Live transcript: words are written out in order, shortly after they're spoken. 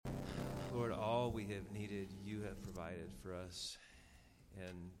all we have needed, you have provided for us.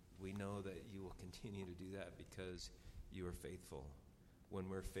 And we know that you will continue to do that because you are faithful. When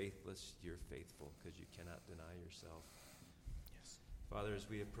we're faithless, you're faithful because you cannot deny yourself. Yes. Father, as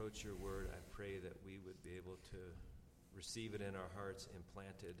we approach your word, I pray that we would be able to receive it in our hearts,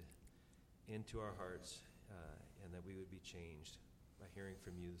 implanted into our hearts, and that we would be changed by hearing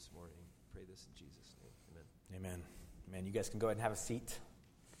from you this morning. Pray this in Jesus' name. Amen. Amen. Amen. You guys can go ahead and have a seat.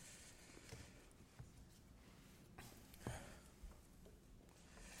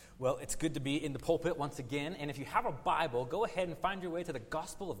 Well, it's good to be in the pulpit once again. And if you have a Bible, go ahead and find your way to the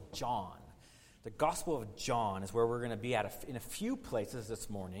Gospel of John. The Gospel of John is where we're going to be at in a few places this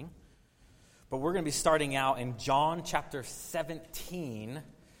morning. But we're going to be starting out in John chapter 17,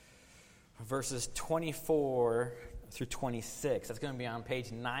 verses 24 through 26. That's going to be on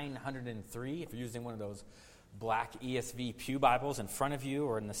page 903 if you're using one of those black ESV pew Bibles in front of you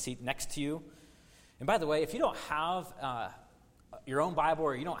or in the seat next to you. And by the way, if you don't have your own Bible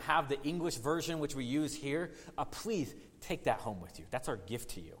or you don't have the English version which we use here, please take that home with you. That's our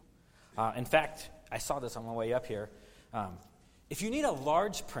gift to you. In fact, I saw this on my way up here. If you need a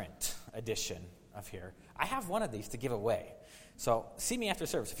large print edition of here, I have one of these to give away. So see me after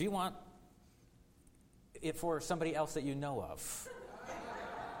service. If you want it for somebody else that you know of,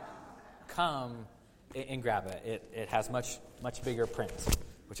 come and grab it. It has much bigger print,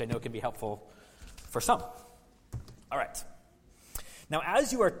 which I know can be helpful for some. All right. Now,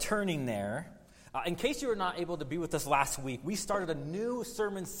 as you are turning there, in case you were not able to be with us last week, we started a new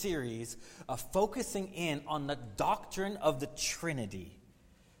sermon series focusing in on the doctrine of the Trinity.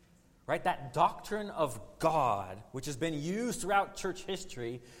 Right? That doctrine of God, which has been used throughout church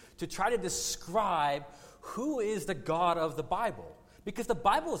history to try to describe who is the God of the Bible. Because the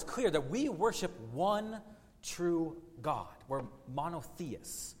Bible is clear that we worship one true God. We're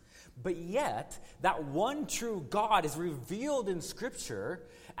monotheists. But yet, that one true God is revealed in Scripture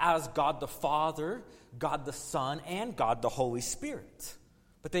as God the Father, God the Son, and God the Holy Spirit.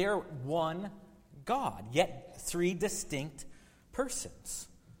 But they are one God, yet three distinct persons.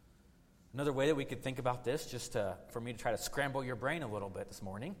 Another way that we could think about this, just for me to try to scramble your brain a little bit this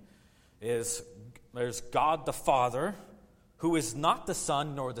morning, is there's God the Father, who is not the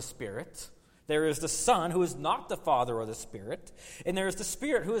Son nor the Spirit. There is the Son, who is not the Father or the Spirit. And there is the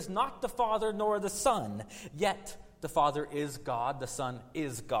Spirit, who is not the Father nor the Son. Yet the Father is God, the Son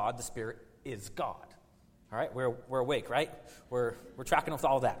is God, the Spirit is God. All right, we're awake, right? We're tracking with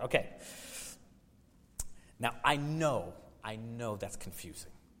all that. Okay. Now, I know that's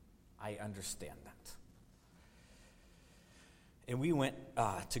confusing. I understand that. And we went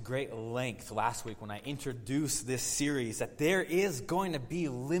to great length last week when I introduced this series that there is going to be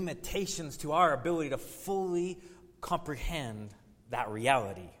limitations to our ability to fully comprehend that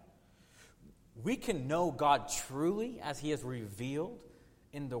reality. We can know God truly as He is revealed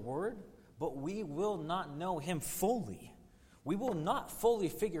in the Word, but we will not know Him fully. We will not fully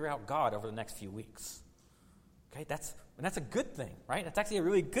figure out God over the next few weeks. Okay, that's a good thing, right? That's actually a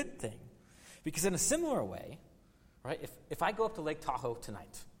really good thing. Because in a similar way, right, if I go up to Lake Tahoe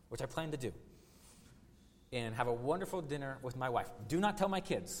tonight, which I plan to do, and have a wonderful dinner with my wife, do not tell my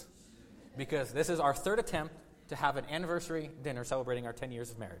kids, because this is our third attempt to have an anniversary dinner celebrating our 10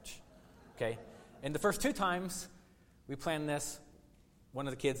 years of marriage. Okay? And the first two times we planned this, one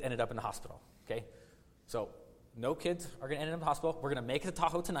of the kids ended up in the hospital. Okay? So no kids are going to end up in the hospital. We're going to make it to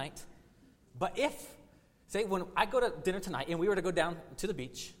Tahoe tonight. But say when I go to dinner tonight and we were to go down to the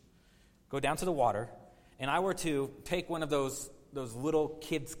beach, go down to the water, and I were to take one of those little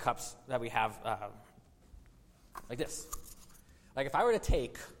kids' cups that we have, like this. Like if I were to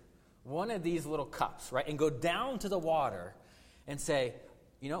take one of these little cups, right, and go down to the water and say,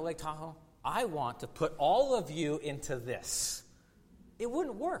 you know, Lake Tahoe, I want to put all of you into this. It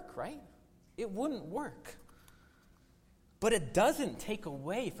wouldn't work, right? It wouldn't work. But it doesn't take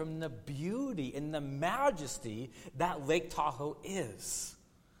away from the beauty and the majesty that Lake Tahoe is.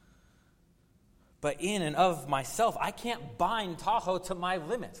 But in and of myself, I can't bind Tahoe to my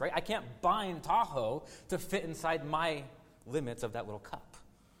limits, right? I can't bind Tahoe to fit inside my limits of that little cup.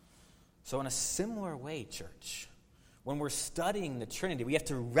 So in a similar way, church, when we're studying the Trinity, we have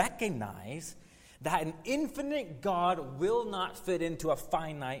to recognize that an infinite God will not fit into a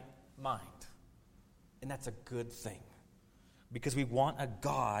finite mind. And that's a good thing, because we want a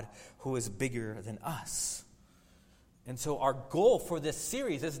God who is bigger than us. And so our goal for this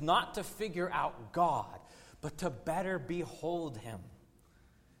series is not to figure out God, but to better behold Him,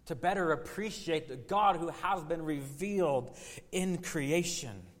 to better appreciate the God who has been revealed in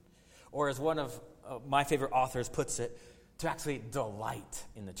creation. Or as one of my favorite authors puts it, to actually delight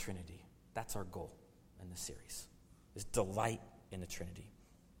in the Trinity. That's our goal in this series, is delight in the Trinity.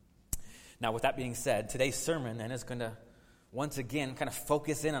 Now, with that being said, today's sermon then is going to once again kind of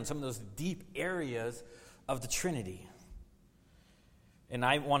focus in on some of those deep areas of the Trinity. And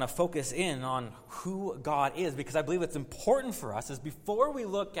I want to focus in on who God is, because I believe it's important for us is before we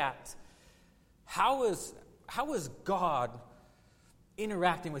look at how is God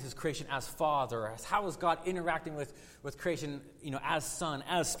interacting with his creation as Father, how is God interacting with creation, as Son,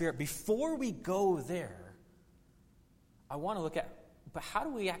 as Spirit, before we go there, I want to look at, but how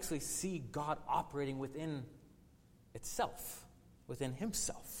do we actually see God operating within itself, within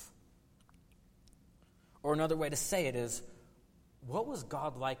himself? Or another way to say it is, what was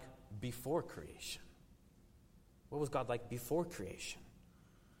God like before creation? What was God like before creation?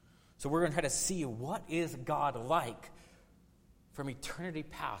 So we're going to try to see what is God like from eternity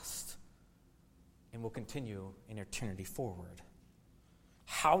past, and we'll continue in eternity forward.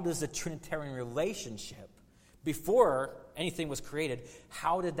 How does the Trinitarian relationship, before anything was created,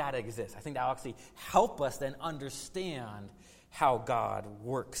 how did that exist? I think that will actually help us then understand how God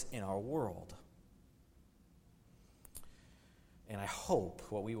works in our world. And I hope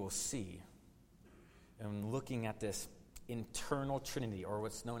what we will see in looking at this internal Trinity, or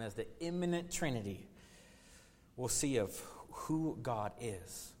what's known as the immanent Trinity, we'll see of who God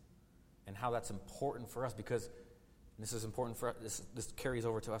is and how that's important for us, because this is important for us, this carries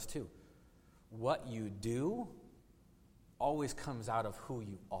over to us too. What you do always comes out of who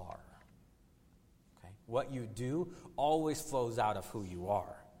you are. Okay? What you do always flows out of who you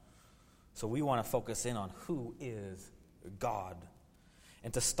are. So we want to focus in on who is God.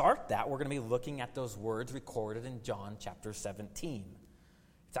 And to start that, we're going to be looking at those words recorded in John chapter 17.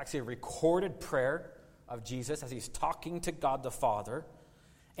 It's actually a recorded prayer of Jesus as he's talking to God the Father.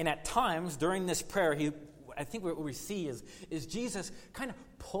 And at times during this prayer, I think what we see is Jesus kind of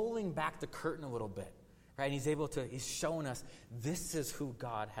pulling back the curtain a little bit. Right? And he's showing us this is who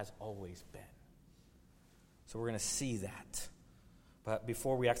God has always been. So we're going to see that. But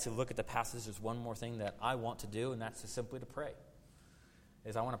before we actually look at the passage, there's one more thing that I want to do, and that's simply to pray.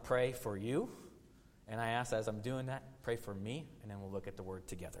 I want to pray for you, and I ask as I'm doing that, pray for me, and then we'll look at the word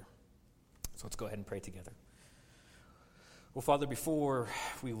together. So let's go ahead and pray together. Well, Father, before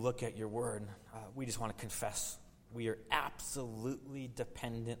we look at your word, we just want to confess we are absolutely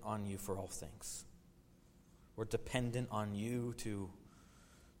dependent on you for all things. We're dependent on you to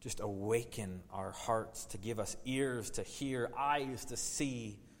just awaken our hearts, to give us ears to hear, eyes to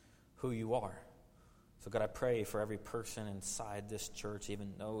see who you are. So God, I pray for every person inside this church,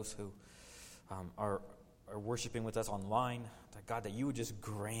 even those who are worshiping with us online, that God, that you would just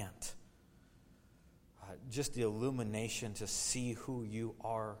grant just the illumination to see who you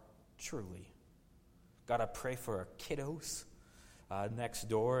are truly. God, I pray for our kiddos next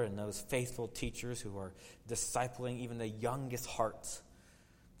door and those faithful teachers who are discipling even the youngest hearts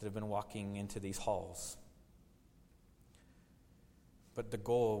that have been walking into these halls. But the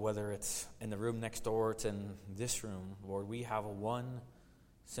goal, whether it's in the room next door or it's in this room, Lord, we have one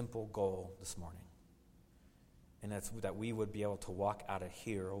simple goal this morning. And that's that we would be able to walk out of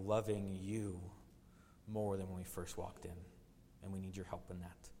here loving you more than when we first walked in. And we need your help in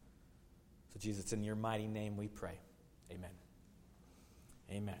that. So Jesus, in your mighty name we pray. Amen.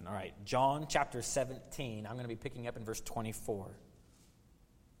 Amen. All right, John chapter 17. I'm going to be picking up in verse 24.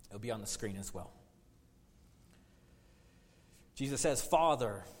 It'll be on the screen as well. Jesus says,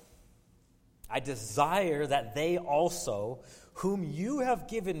 Father, I desire that they also, whom you have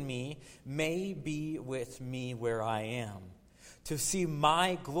given me, may be with me where I am, to see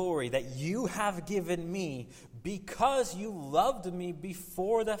my glory that you have given me, because you loved me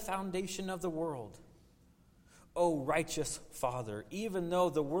before the foundation of the world. O righteous Father, even though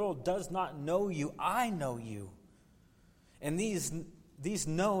the world does not know you, I know you. And these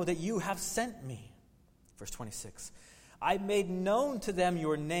know that you have sent me. Verse 26. I made known to them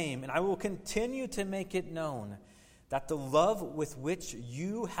your name, and I will continue to make it known, that the love with which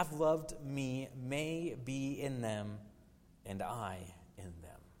you have loved me may be in them, and I in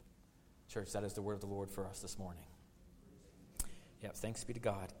them. Church, that is the word of the Lord for us this morning. Yeah, thanks be to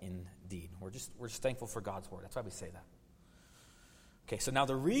God indeed. We're just thankful for God's word. That's why we say that. Okay, so now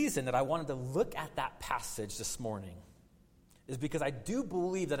the reason that I wanted to look at that passage this morning is because I do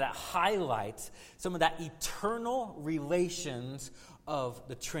believe that it highlights some of that eternal relations of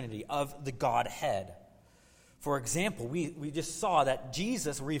the Trinity, of the Godhead. For example, we just saw that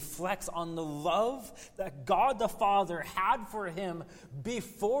Jesus reflects on the love that God the Father had for him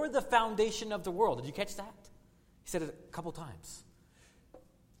before the foundation of the world. Did you catch that? He said it a couple times.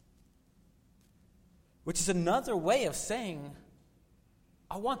 Which is another way of saying,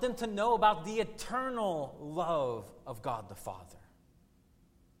 I want them to know about the eternal love of God the Father.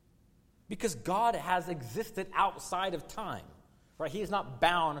 Because God has existed outside of time, right? He is not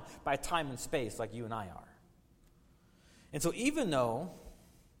bound by time and space like you and I are. And so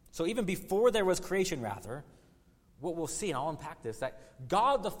even before there was creation, rather, what we'll see, and I'll unpack this, that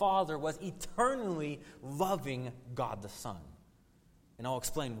God the Father was eternally loving God the Son. And I'll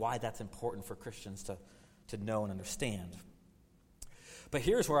explain why that's important for Christians to know and understand. But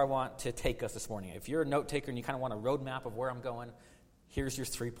here's where I want to take us this morning. If you're a note taker and you kind of want a roadmap of where I'm going, here's your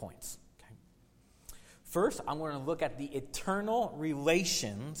 3 points. Okay? First, I'm going to look at the eternal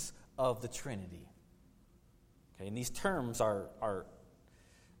relations of the Trinity. Okay, and these terms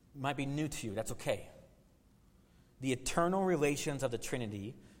might be new to you. That's okay. The eternal relations of the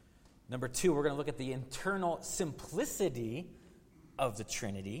Trinity. Number 2, we're going to look at the internal simplicity of the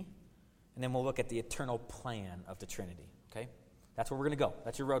Trinity. And then we'll look at the eternal plan of the Trinity. Okay? That's where we're going to go.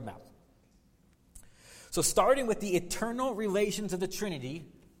 That's your roadmap. So starting with the eternal relations of the Trinity,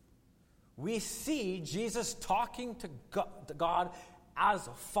 we see Jesus talking to God as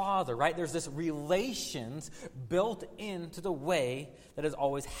Father, right? There's this relations built into the way that it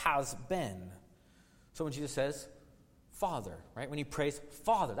always has been. So when Jesus says, Father, right? When he prays,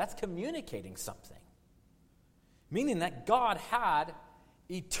 Father, that's communicating something. Meaning that God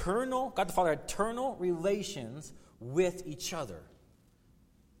the Father had eternal relations with each other.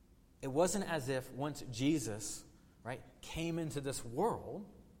 It wasn't as if once Jesus, right, came into this world,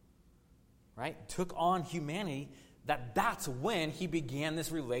 right, took on humanity, that's when he began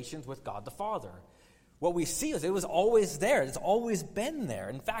this relations with God the Father. What we see is it was always there. It's always been there.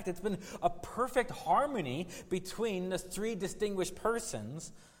 In fact, it's been a perfect harmony between the 3 distinguished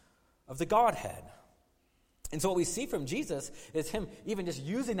persons of the Godhead. And so what we see from Jesus is him even just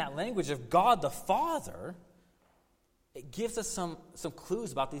using that language of God the Father. It gives us some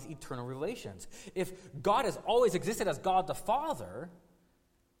clues about these eternal relations. If God has always existed as God the Father,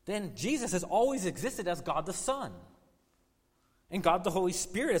 then Jesus has always existed as God the Son. And God the Holy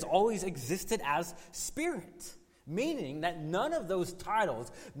Spirit has always existed as Spirit. Meaning that none of those titles,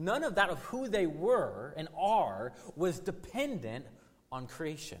 none of that of who they were and are, was dependent on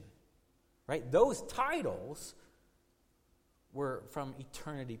creation. Right? Those titles were from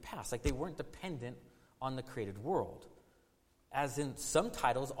eternity past. Like they weren't dependent on the created world. As in some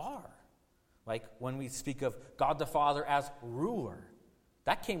titles are. Like when we speak of God the Father as ruler.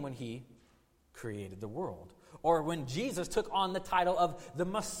 That came when he created the world. Or when Jesus took on the title of the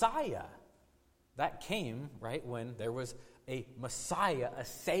Messiah. That came, right, when there was a Messiah, a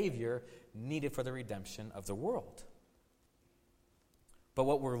Savior, needed for the redemption of the world. But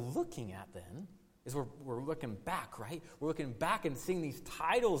what we're looking at then is we're looking back, right? We're looking back and seeing these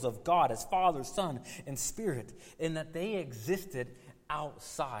titles of God as Father, Son, and Spirit, and that they existed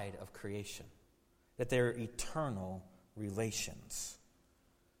outside of creation. That they're eternal relations.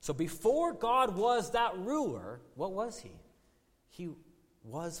 So before God was that ruler, what was he? He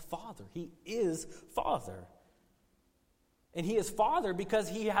was Father. He is Father. And he is Father because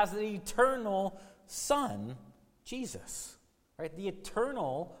he has the eternal Son, Jesus. Right? The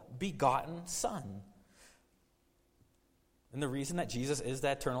eternal begotten Son. And the reason that Jesus is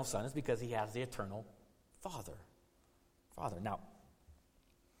that eternal Son is because he has the eternal Father. Now,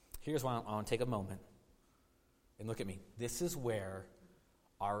 here's why I want to take a moment and look at me. This is where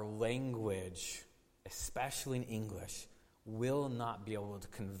our language, especially in English, will not be able to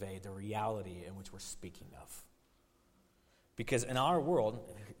convey the reality in which we're speaking of. Because in our world,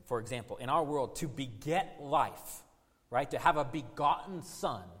 for example, to beget life, right, to have a begotten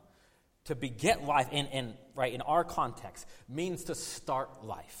son, to beget life in our context, means to start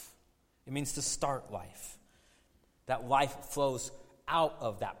life. It means to start life. That life flows out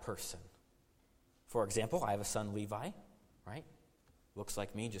of that person. For example, I have a son, Levi, right? Looks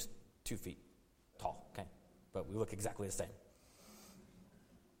like me, just 2 feet tall, okay? But we look exactly the same.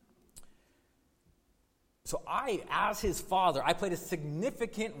 So I, as his father, I played a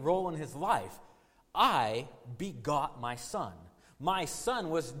significant role in his life. I begot my son. My son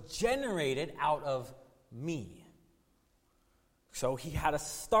was generated out of me. So he had a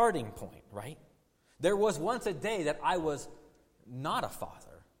starting point, right? There was once a day that I was not a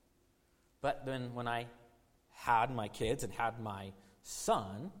father. But then when I had my kids and had my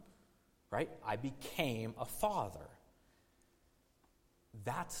son, right, I became a father.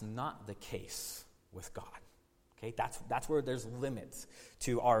 That's not the case with God. Okay, that's where there's limits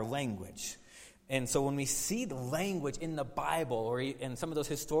to our language. And so when we see the language in the Bible or in some of those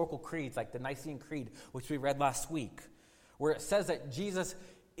historical creeds, like the Nicene Creed, which we read last week, where it says that Jesus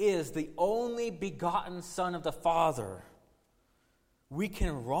is the only begotten Son of the Father, we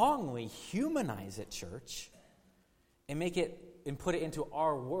can wrongly humanize it, church, and make it and put it into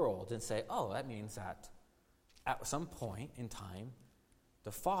our world and say, oh, that means that at some point in time,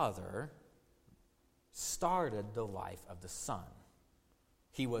 the Father started the life of the Son.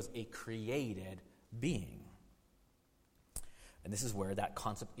 He was a created being. And this is where that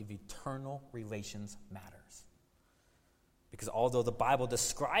concept of eternal relations matters. Because although the Bible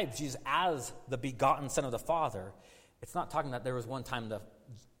describes Jesus as the begotten Son of the Father, it's not talking that there was one time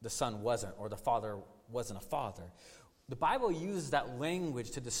the Son wasn't, or the Father wasn't a father. The Bible uses that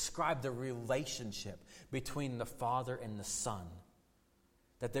language to describe the relationship between the Father and the Son.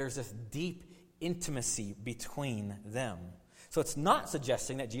 That there's this deep intimacy between them. So it's not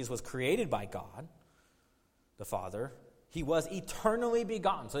suggesting that Jesus was created by God, the Father. He was eternally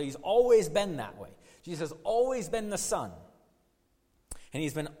begotten, so he's always been that way. Jesus has always been the Son. And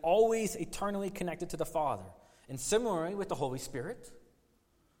he's been always eternally connected to the Father. And similarly with the Holy Spirit,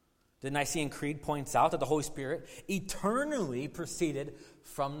 the Nicene Creed points out that the Holy Spirit eternally proceeded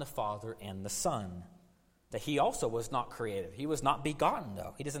from the Father and the Son. That he also was not created. He was not begotten,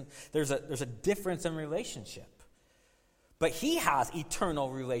 though. There's a difference in relationship. But he has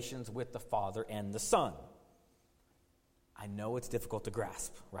eternal relations with the Father and the Son. I know it's difficult to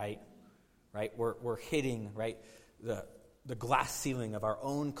grasp, right? Right? We're hitting, right, the glass ceiling of our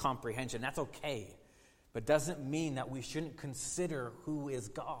own comprehension. That's okay. But doesn't mean that we shouldn't consider who is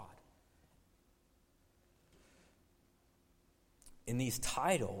God. In these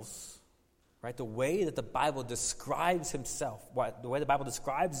titles, right, the way that the Bible describes himself, the way the Bible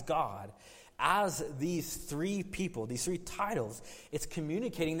describes God as these three people, these three titles, it's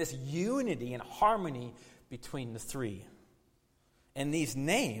communicating this unity and harmony between the three. And these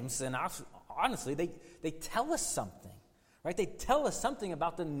names, and honestly, they tell us something, right? They tell us something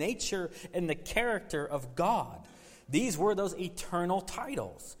about the nature and the character of God. These were those eternal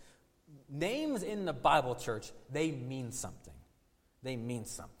titles. Names in the Bible, church, they mean something. They mean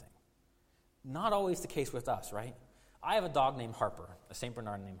something. Not always the case with us, right? I have a dog named Harper, a St.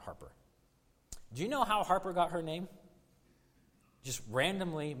 Bernard named Harper. Do you know how Harper got her name? Just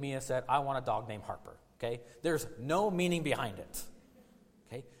randomly, Mia said, I want a dog named Harper, okay? There's no meaning behind it,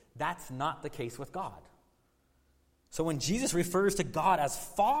 okay? That's not the case with God. So when Jesus refers to God as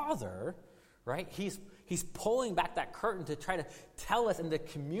Father, right, he's pulling back that curtain to try to tell us and to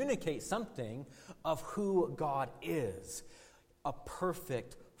communicate something of who God is. A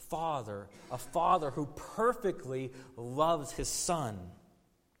perfect Father, a Father who perfectly loves his Son.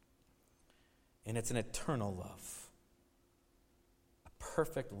 And it's an eternal love. A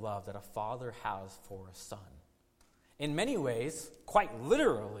perfect love that a father has for a son. In many ways, quite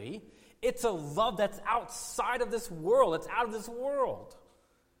literally, it's a love that's outside of this world. It's out of this world.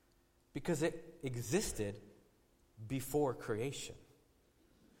 Because it existed before creation.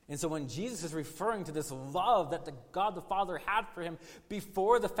 And so when Jesus is referring to this love that God the Father had for him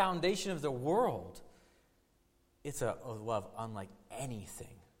before the foundation of the world, it's a love unlike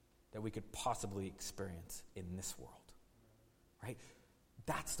anything that we could possibly experience in this world. Right?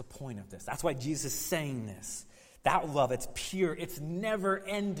 That's the point of this. That's why Jesus is saying this. That love, it's pure. It's never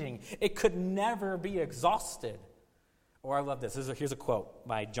ending. It could never be exhausted. Or I love this. Here's a quote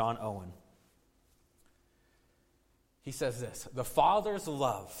by John Owen. He says this: the Father's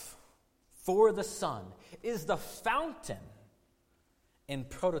love for the Son is the fountain and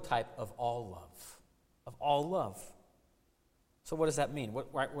prototype of all love. Of all love. So what does that mean? What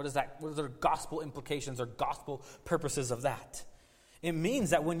are the gospel implications or gospel purposes of that? It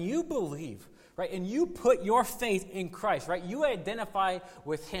means that when you believe, right, and you put your faith in Christ, right, you identify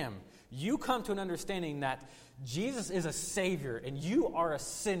with him. You come to an understanding that Jesus is a Savior and you are a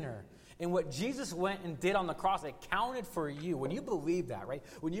sinner. And what Jesus went and did on the cross, it counted for you. When you believe that, right,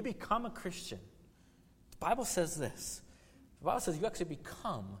 when you become a Christian, the Bible says this. The Bible says you actually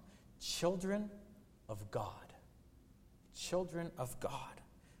become children of God. Children of God.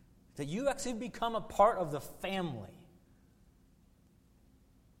 That you actually become a part of the family.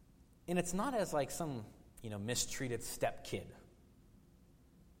 And it's not as like some, mistreated stepkid.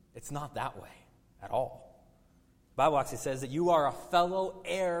 It's not that way at all. The Bible actually says that you are a fellow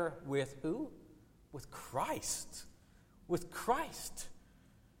heir with who? With Christ. With Christ.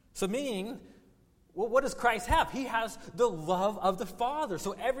 So meaning, well, what does Christ have? He has the love of the Father.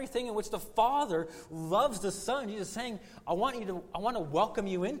 So everything in which the Father loves the Son, he's just saying, I want to welcome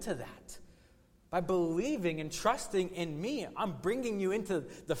you into that. By believing and trusting in me, I'm bringing you into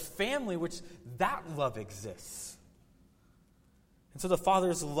the family which that love exists. And so the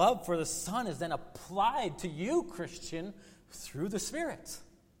Father's love for the Son is then applied to you, Christian, through the Spirit.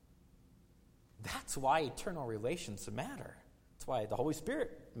 That's why eternal relations matter That's why the Holy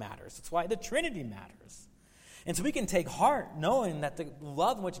Spirit matters. That's why the Trinity matters. And so we can take heart knowing that the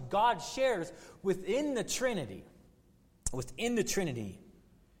love in which God shares within the Trinity,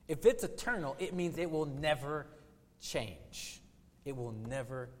 if it's eternal, it means it will never change. It will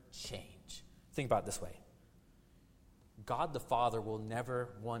never change. Think about it this way. God the Father will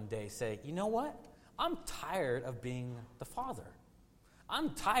never one day say, you know what? I'm tired of being the Father.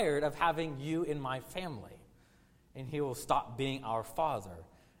 I'm tired of having you in my family. And he will stop being our Father,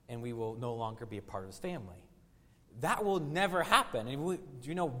 and we will no longer be a part of his family. That will never happen. And do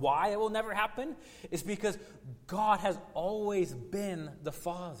you know why it will never happen? It's because God has always been the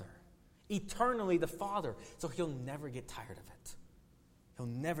Father, eternally the Father. So he'll never get tired of it. He'll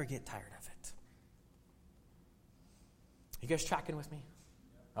never get tired of it. You guys tracking with me?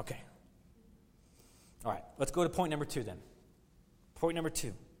 Okay. All right, let's go to point number 2 then. Point number 2.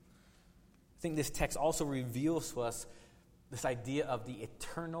 I think this text also reveals to us this idea of the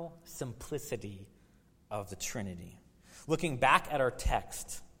eternal simplicity of the Trinity. Looking back at our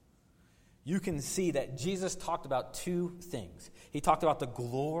text, you can see that Jesus talked about 2 things. He talked about the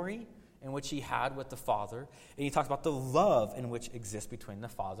glory in which he had with the Father, and he talked about the love in which exists between the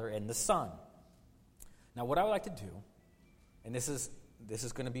Father and the Son. Now, what I would like to do, and this is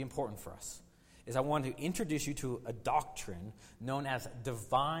going to be important for us, is I want to introduce you to a doctrine known as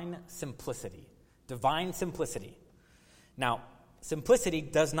divine simplicity. Divine simplicity. Now, simplicity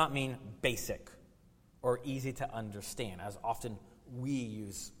does not mean basic or easy to understand, as often we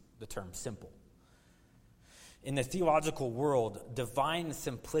use the term simple. In the theological world, divine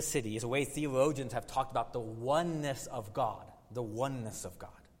simplicity is a way theologians have talked about the oneness of God. The oneness of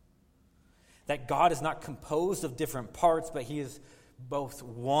God. That God is not composed of different parts, but he is both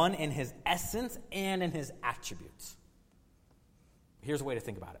one in his essence and in his attributes. Here's a way to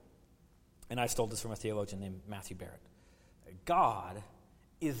think about it. And I stole this from a theologian named Matthew Barrett. God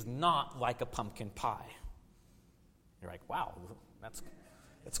is not like a pumpkin pie. You're like, wow,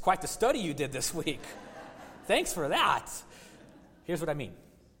 that's quite the study you did this week. Thanks for that. Here's what I mean.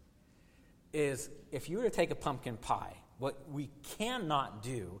 Is if you were to take a pumpkin pie, what we cannot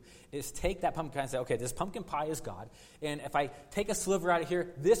do is take that pumpkin pie and say, okay, this pumpkin pie is God, and if I take a sliver out of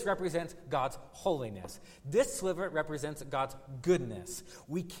here, this represents God's holiness. This sliver represents God's goodness.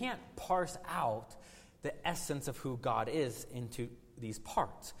 We can't parse out the essence of who God is into these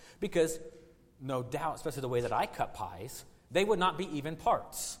parts, because no doubt, especially the way that I cut pies, they would not be even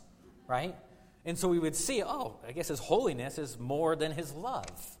parts, right? And so we would see, I guess his holiness is more than his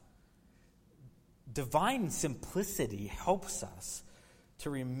love. Divine simplicity helps us to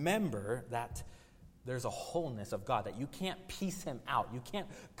remember that there's a wholeness of God, that you can't piece him out. You can't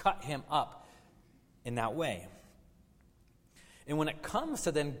cut him up in that way. And when it comes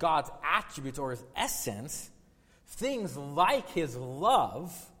to then God's attributes or his essence, things like his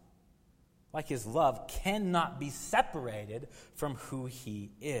love cannot be separated from who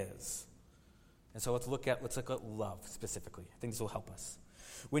he is. And so let's look at love specifically. I think this will help us.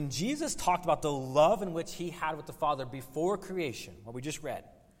 When Jesus talked about the love in which he had with the Father before creation, what we just read,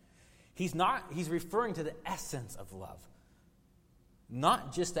 he's referring to the essence of love,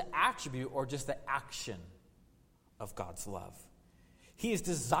 not just the attribute or just the action of God's love. He is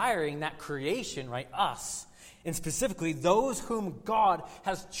desiring that creation, right, us, and specifically those whom God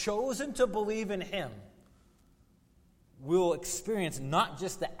has chosen to believe in him, will experience not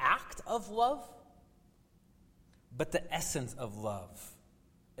just the act of love, but the essence of love.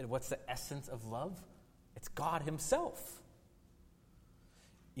 And what's the essence of love? It's God himself.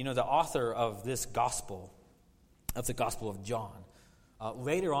 You know, the author of this gospel, of the Gospel of John,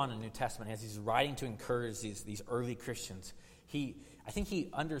 later on in the New Testament, as he's writing to encourage these early Christians, I think he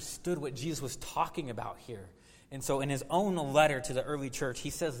understood what Jesus was talking about here. And so in his own letter to the early church, he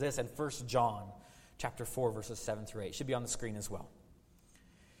says this in 1 John chapter 4, verses 7 through 8. It should be on the screen as well.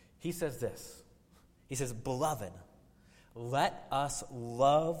 He says this. He says, "Beloved, let us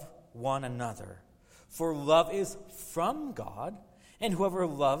love one another, for love is from God, and whoever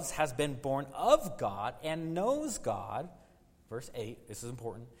loves has been born of God and knows God." Verse 8, this is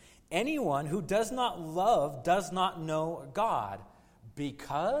important. "Anyone who does not love does not know God,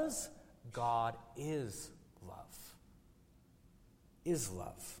 because God is love." Is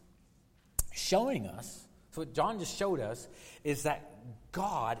love. Showing us, so what John just showed us, is that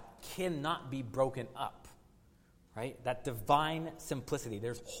God cannot be broken up. Right? That divine simplicity.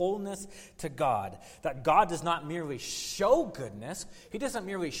 There's wholeness to God. That God does not merely show goodness. He doesn't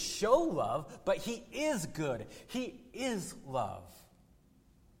merely show love, but he is good. He is love.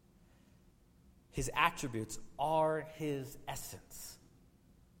 His attributes are his essence.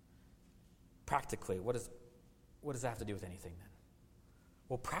 Practically, what does that have to do with anything then?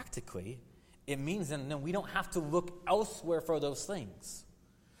 Well, practically, it means then we don't have to look elsewhere for those things,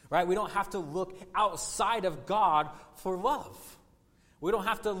 right? We don't have to look outside of God for love. We don't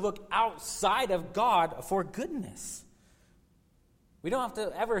have to look outside of God for goodness. We don't have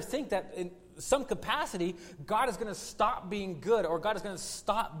to ever think that in some capacity, God is going to stop being good or God is going to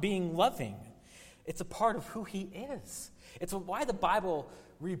stop being loving. It's a part of who he is. It's why the Bible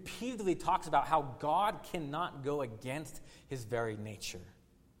repeatedly talks about how God cannot go against his very nature.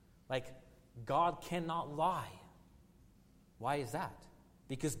 Like, God cannot lie. Why is that?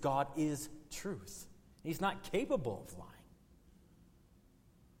 Because God is truth. He's not capable of lying.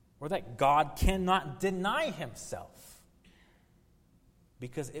 Or that God cannot deny himself,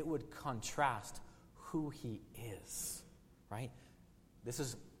 because it would contrast who he is, right? This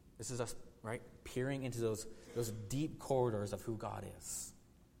is us, right, peering into those deep corridors of who God is.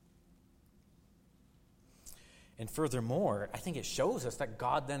 And furthermore, I think it shows us that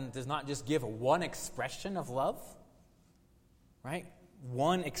God then does not just give one expression of love, right?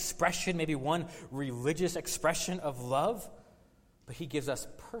 One expression, maybe one religious expression of love, but he gives us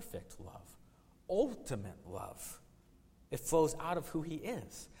perfect love, ultimate love. It flows out of who he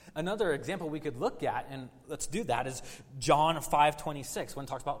is. Another example we could look at, and let's do that, is John 5:26, when it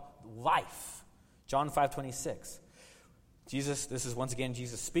talks about life. John 5:26. Jesus, this is once again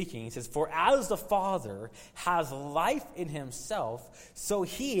Jesus speaking. He says, "For as the Father has life in himself, so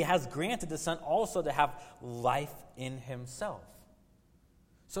he has granted the Son also to have life in himself."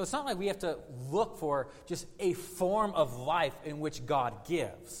 So it's not like we have to look for just a form of life in which God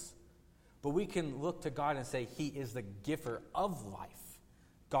gives. But we can look to God and say he is the giver of life.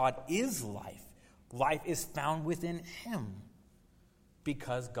 God is life. Life is found within him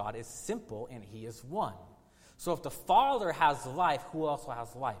because God is simple and he is one. So if the Father has life, who also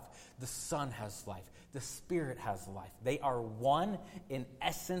has life? The Son has life. The Spirit has life. They are one in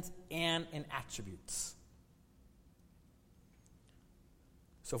essence and in attributes.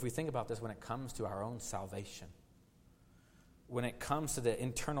 So if we think about this when it comes to our own salvation, when it comes to the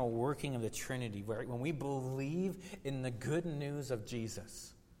internal working of the Trinity, when we believe in the good news of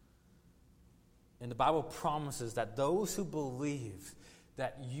Jesus, and the Bible promises that those who believe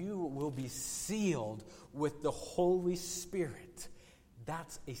that you will be sealed with the Holy Spirit,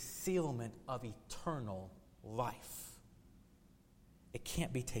 that's a sealment of eternal life. It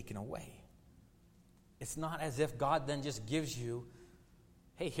can't be taken away. It's not as if God then just gives you,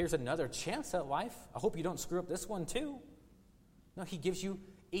 hey, here's another chance at life. I hope you don't screw up this one too. No, he gives you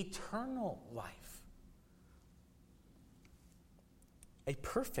eternal life. A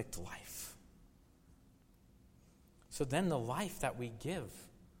perfect life. So then the life that we give,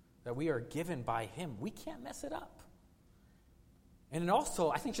 that we are given by him, we can't mess it up. And it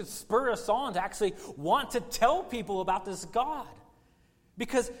also, I think, should spur us on to actually want to tell people about this God.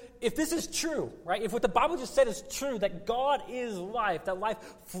 Because if this is true, right, if what the Bible just said is true, that God is life, that life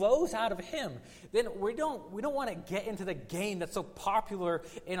flows out of him, then we don't want to get into the game that's so popular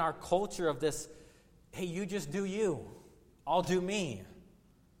in our culture of this, hey, you just do you, I'll do me.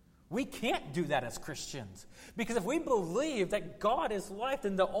 We can't do that as Christians. Because if we believe that God is life,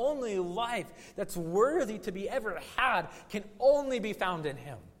 then the only life that's worthy to be ever had can only be found in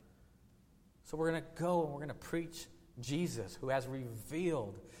him. So we're going to go and we're going to preach Jesus, who has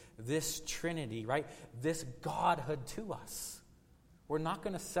revealed this Trinity, right? This Godhood to us. We're not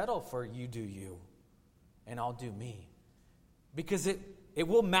going to settle for you do you and I'll do me. Because it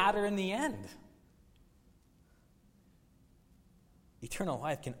will matter in the end. Eternal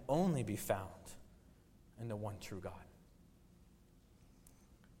life can only be found in the one true God.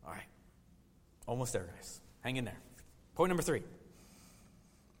 All right. Almost there, guys. Hang in there. Point number 3.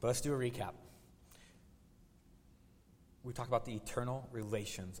 But let's do a recap. We talked about the eternal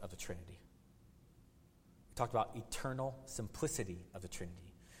relations of the Trinity. We talked about eternal simplicity of the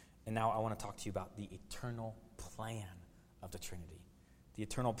Trinity. And now I want to talk to you about the eternal plan of the Trinity. The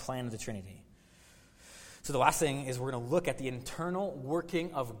eternal plan of the Trinity. So the last thing is we're going to look at the internal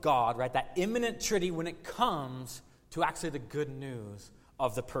working of God, right? That imminent Trinity when it comes to actually the good news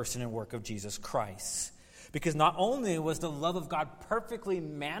of the person and work of Jesus Christ. Because not only was the love of God perfectly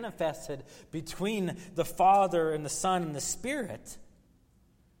manifested between the Father and the Son and the Spirit,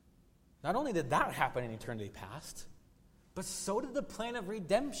 not only did that happen in eternity past, but so did the plan of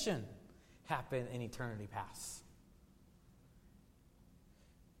redemption happen in eternity past.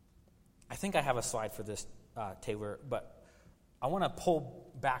 I think I have a slide for this, Taylor, but I want to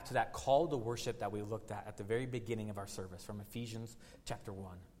pull back to that call to worship that we looked at the very beginning of our service from Ephesians chapter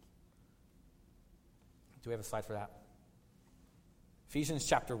 1. Do we have a slide for that? Ephesians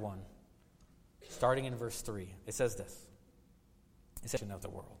chapter 1, starting in verse 3. It says this. of the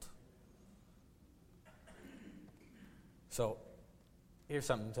world. So, here's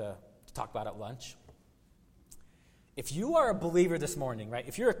something to talk about at lunch. If you are a believer this morning, right?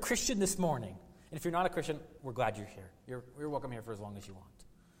 If you're a Christian this morning, and if you're not a Christian, we're glad you're here. You're welcome here for as long as you want.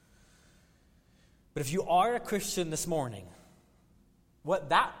 But if you are a Christian this morning, what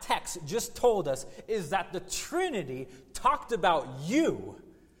that text just told us is that the Trinity talked about you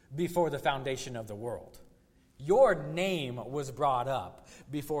before the foundation of the world. Your name was brought up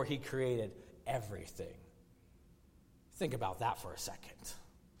before he created everything. Think about that for a second.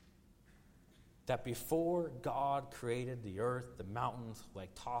 That before God created the earth, the mountains,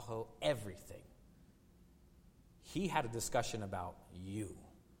 Lake Tahoe, everything, he had a discussion about you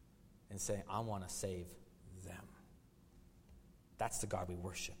and saying, I want to save them. That's the God we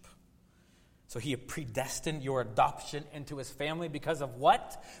worship. So he predestined your adoption into his family because of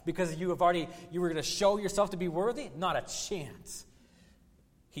what? Because you were going to show yourself to be worthy? Not a chance.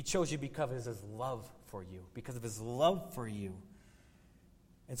 He chose you because of his love for you. Because of his love for you.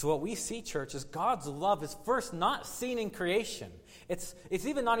 And so what we see, church, is God's love is first not seen in creation. It's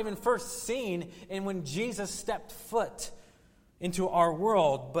even not even first seen in when Jesus stepped foot into our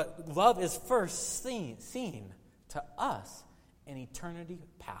world. But love is first seen to us in eternity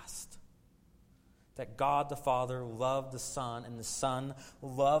past. That God the Father loved the Son, and the Son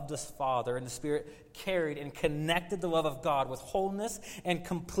loved the Father, and the Spirit carried and connected the love of God with wholeness and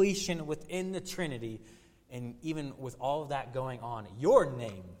completion within the Trinity. And even with all of that going on, your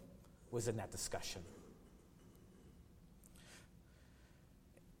name was in that discussion.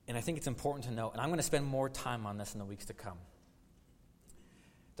 And I think it's important to note, and I'm going to spend more time on this in the weeks to come,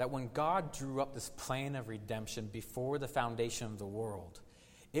 that when God drew up this plan of redemption before the foundation of the world,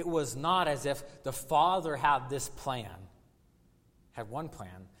 it was not as if the Father had this plan, had one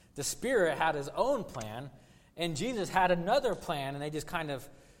plan. The Spirit had his own plan, and Jesus had another plan, and they just kind of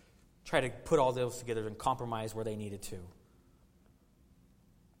try to put all those together and compromise where they needed to.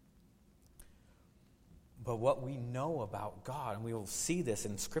 But what we know about God, and we will see this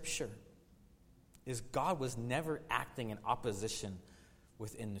in Scripture, is God was never acting in opposition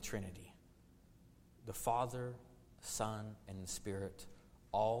within the Trinity. The Father, Son, and the Spirit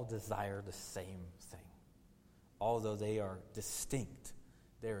all desire the same thing. Although they are distinct,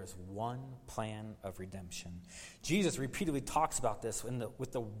 there is one plan of redemption. Jesus repeatedly talks about this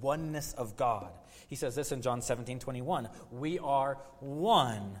with the oneness of God. He says this in John 17:21, we are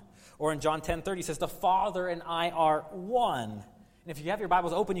one. Or in John 10:30, he says, the Father and I are one. And if you have your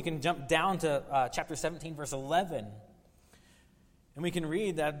Bibles open, you can jump down to chapter 17, verse 11. And we can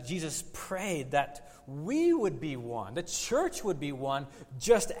read that Jesus prayed that we would be one, the church would be one,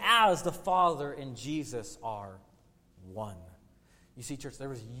 just as the Father and Jesus are one. You see, church, there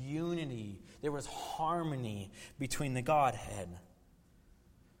was unity, there was harmony between the Godhead.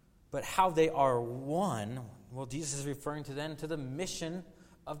 But how they are one, well, Jesus is referring to the mission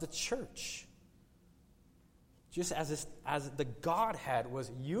of the church. Just as the Godhead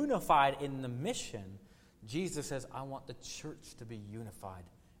was unified in the mission, Jesus says, I want the church to be unified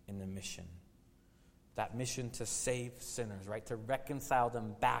in the mission. That mission to save sinners, right? To reconcile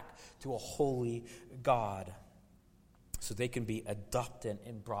them back to a holy God so they can be adopted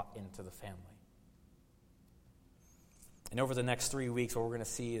and brought into the family. And over the next 3 weeks, what we're going to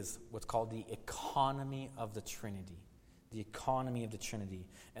see is what's called the economy of the Trinity. The economy of the Trinity.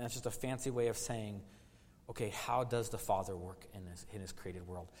 And that's just a fancy way of saying, okay, how does the Father work in his created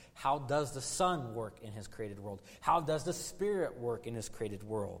world? How does the Son work in his created world? How does the Spirit work in his created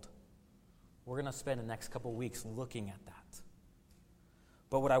world? We're going to spend the next couple weeks looking at that.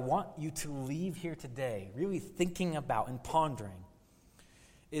 But what I want you to leave here today, really thinking about and pondering,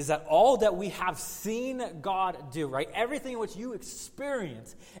 is that all that we have seen God do, right? Everything which you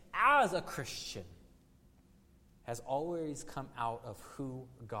experience as a Christian has always come out of who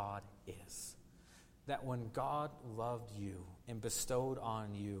God is. That when God loved you and bestowed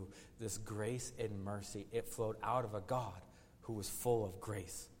on you this grace and mercy, it flowed out of a God who was full of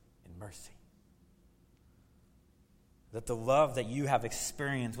grace and mercy. That the love that you have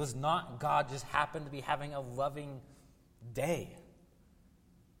experienced was not God just happened to be having a loving day.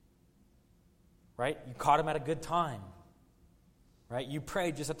 Right? You caught him at a good time. Right? You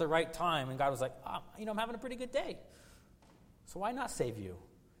prayed just at the right time, and God was like, I'm having a pretty good day. So why not save you?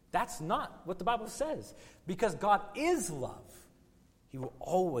 That's not what the Bible says. Because God is love. He will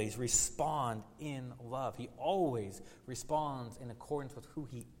always respond in love. He always responds in accordance with who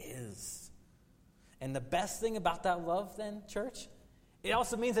he is. And the best thing about that love then, church, it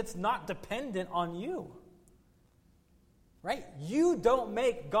also means it's not dependent on you. Right? You don't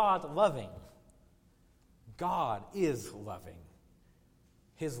make God loving. God is loving.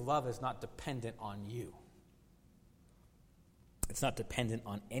 His love is not dependent on you. It's not dependent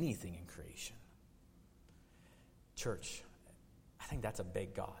on anything in creation. Church, I think that's a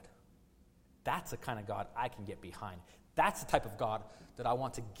big God. That's the kind of God I can get behind. That's the type of God that I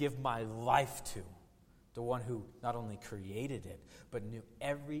want to give my life to. The one who not only created it, but knew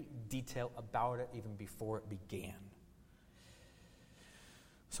every detail about it even before it began.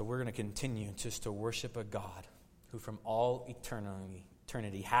 So we're going to continue just to worship a God who from all eternity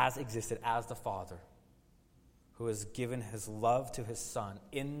has existed as the Father, who has given his love to his Son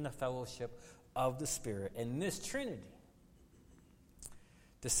in the fellowship of the Spirit. And this Trinity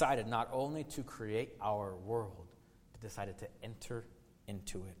decided not only to create our world, but decided to enter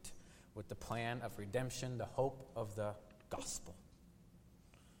into it with the plan of redemption, the hope of the gospel.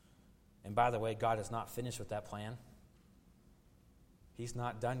 And by the way, God is not finished with that plan. He's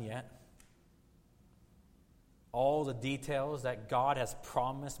not done yet. All the details that God has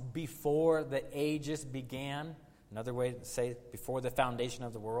promised before the ages began, another way to say before the foundation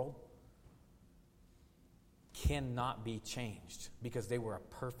of the world, cannot be changed because they were a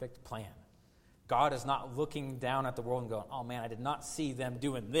perfect plan. God is not looking down at the world and going, oh man, I did not see them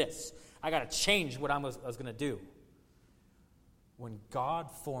doing this. I got to change what I was going to do. When God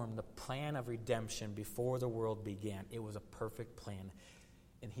formed the plan of redemption before the world began, it was a perfect plan,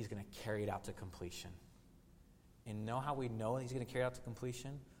 and he's going to carry it out to completion. And know how we know he's going to carry it out to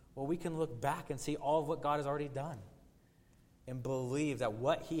completion? Well, we can look back and see all of what God has already done and believe that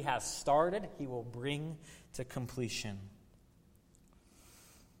what he has started, he will bring to completion.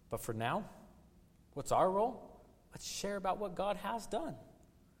 But for now, what's our role? Let's share about what God has done.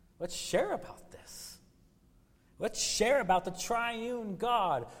 Let's share about this. Let's share about the triune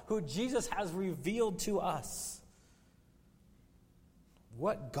God who Jesus has revealed to us.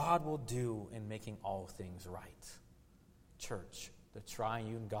 What God will do in making all things right. Church, the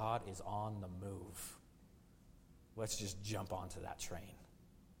triune God is on the move. Let's just jump onto that train.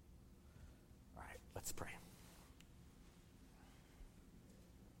 All right, let's pray.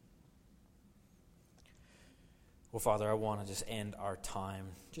 Well, Father, I want to just end our time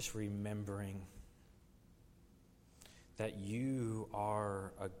just remembering that you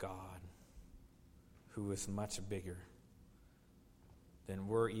are a God who is much bigger than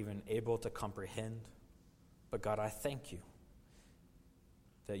we're even able to comprehend. But God, I thank you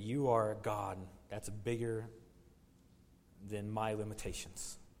that you are a God that's bigger than my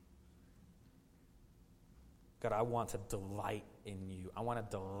limitations. God, I want to delight in you. I want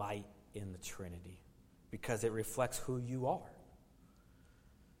to delight in the Trinity because it reflects who you are.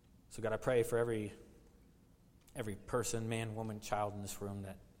 So God, I pray for every person, man, woman, child in this room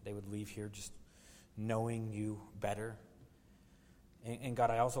that they would leave here just knowing you better. And God,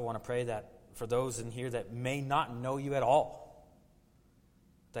 I also want to pray that for those in here that may not know you at all,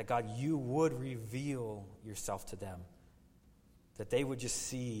 that God, you would reveal yourself to them. That they would just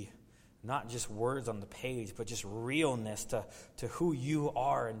see not just words on the page, but just realness to who you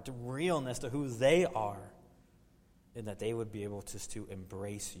are and to realness to who they are. And that they would be able just to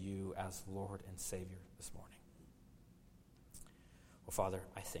embrace you as Lord and Savior this morning. Well, Father,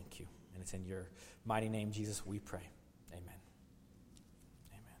 I thank you. And it's in your mighty name, Jesus, we pray. Amen.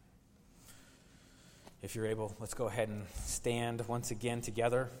 Amen. If you're able, let's go ahead and stand once again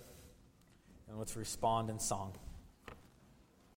together. And let's respond in song.